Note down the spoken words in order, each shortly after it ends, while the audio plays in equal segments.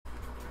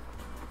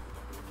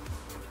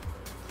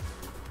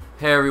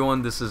Hey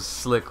everyone, this is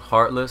Slick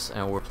Heartless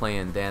and we're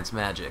playing Dance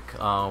Magic.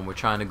 We're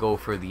trying to go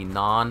for the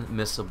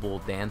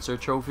Non-missable Dancer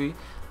trophy.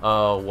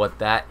 What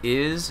that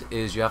is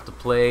you have to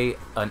play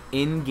an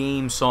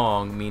in-game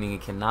song, meaning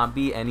it cannot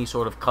be any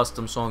sort of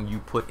custom song you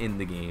put in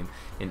the game.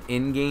 An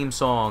in-game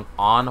song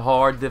on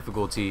hard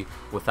difficulty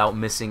without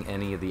missing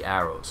any of the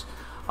arrows.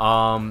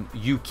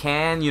 You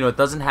can, it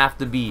doesn't have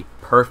to be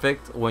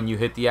perfect when you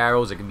hit the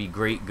arrows. It can be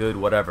great, good,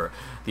 whatever.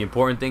 The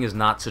important thing is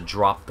not to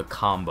drop the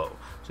combo.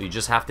 So you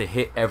just have to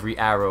hit every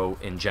arrow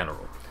in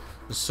general.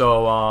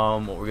 So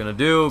what we're gonna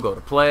do, go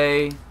to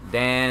play,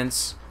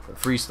 dance,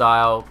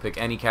 freestyle, pick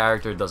any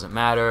character, it doesn't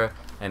matter,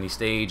 any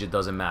stage, it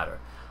doesn't matter.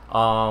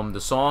 The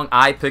song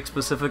I picked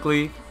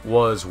specifically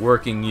was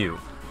Working You.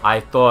 I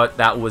thought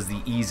that was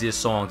the easiest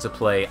song to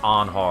play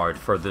on hard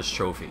for this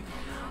trophy.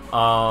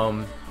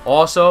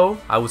 Also,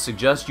 I would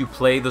suggest you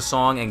play the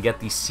song and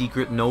get the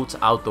secret notes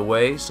out the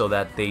way so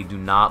that they do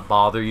not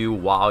bother you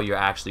while you're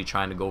actually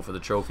trying to go for the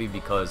trophy,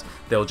 because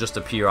they'll just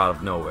appear out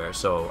of nowhere.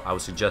 So I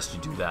would suggest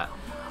you do that.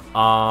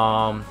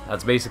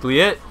 That's basically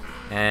it,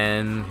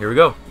 and here we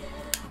go.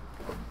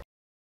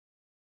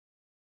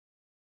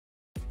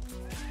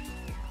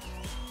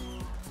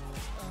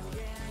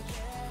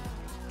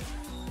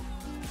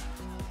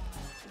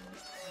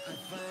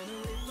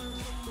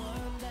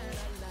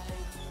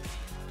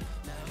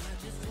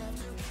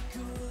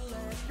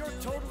 You're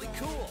totally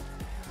cool.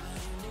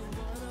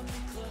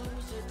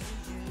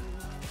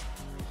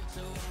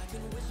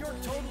 You're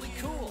totally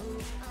cool.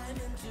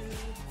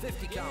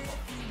 50 combo.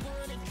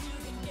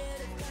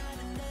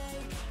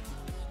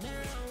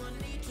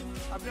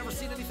 I've never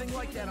seen anything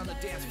like that on the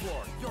dance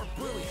floor. You're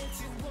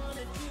brilliant.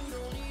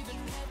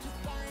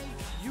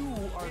 You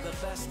are the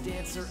best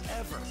dancer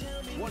ever.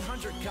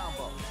 100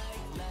 combo.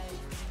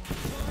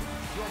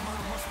 Your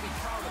mom must be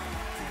proud of you.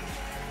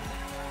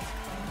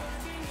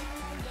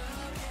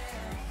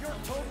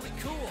 You're totally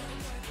cool.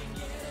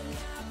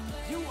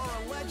 You are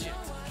a legend.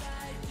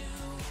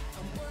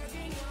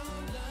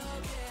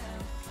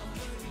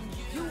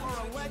 You are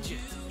a legend.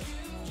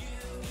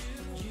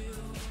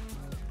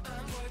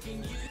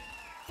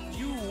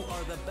 You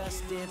are the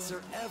best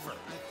dancer ever.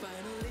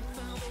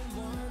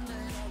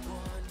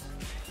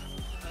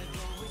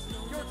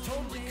 You're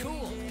totally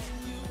cool.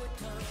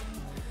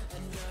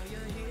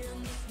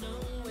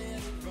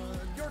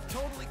 You're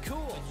totally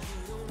cool.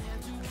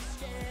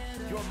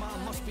 Your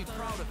mom must be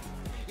proud of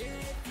you.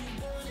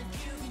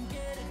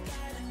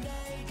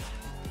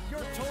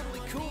 You're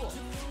totally cool.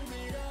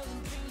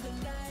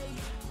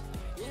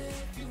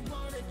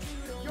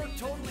 You're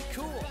totally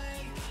cool.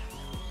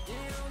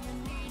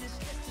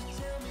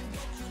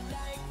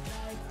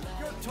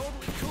 You're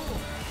totally cool.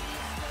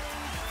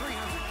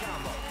 300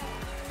 combo.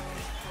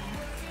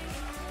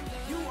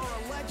 You are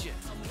a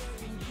legend.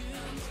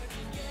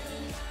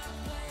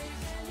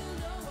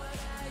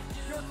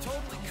 You're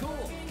totally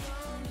cool.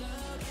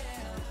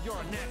 You're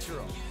a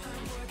natural.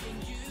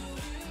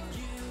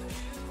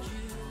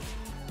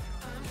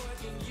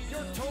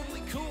 You're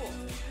totally cool.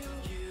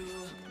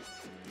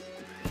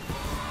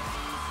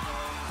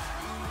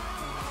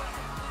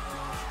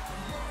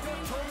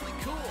 You're totally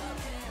cool.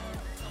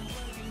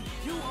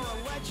 You are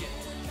a legend.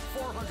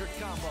 400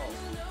 combo.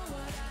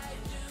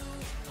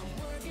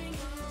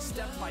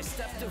 Step by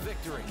step to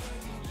victory.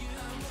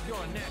 You're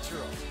a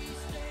natural.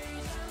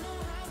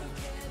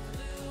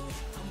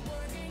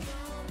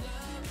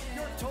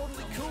 You're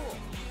totally cool.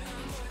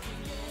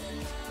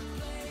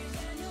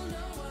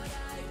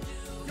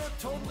 You're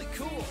totally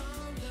cool.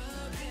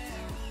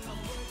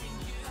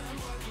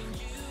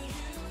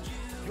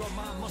 Your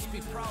mom must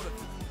be proud of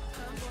you.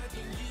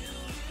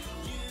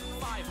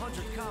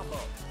 500 combo.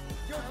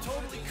 You're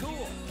totally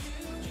cool.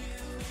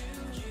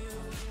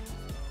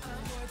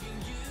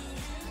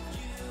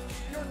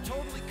 You're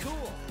totally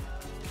cool.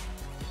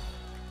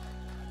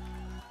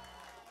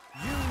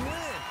 You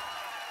win.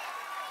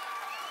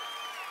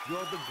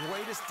 You're the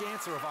greatest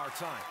dancer of our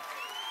time.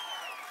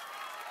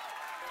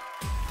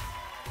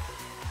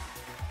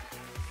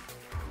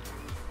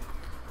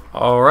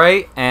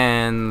 Alright,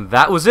 and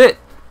that was it.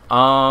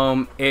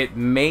 It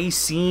may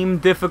seem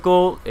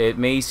difficult, it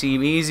may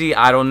seem easy,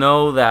 I don't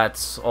know,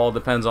 that's all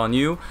depends on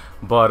you,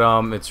 but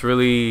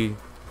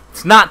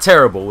it's not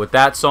terrible. With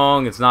that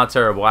song, it's not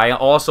terrible. I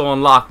also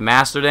unlocked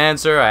Master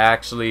Dancer. I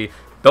actually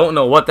don't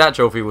know what that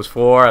trophy was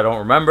for, I don't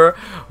remember,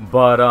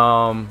 but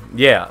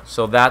yeah,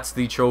 so that's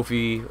the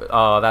trophy,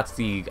 that's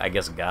the, I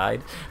guess,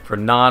 guide for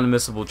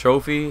non-missable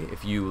trophy.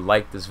 If you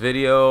like this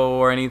video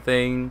or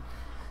anything,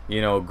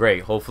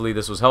 great. Hopefully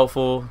this was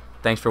helpful.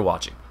 Thanks for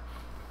watching.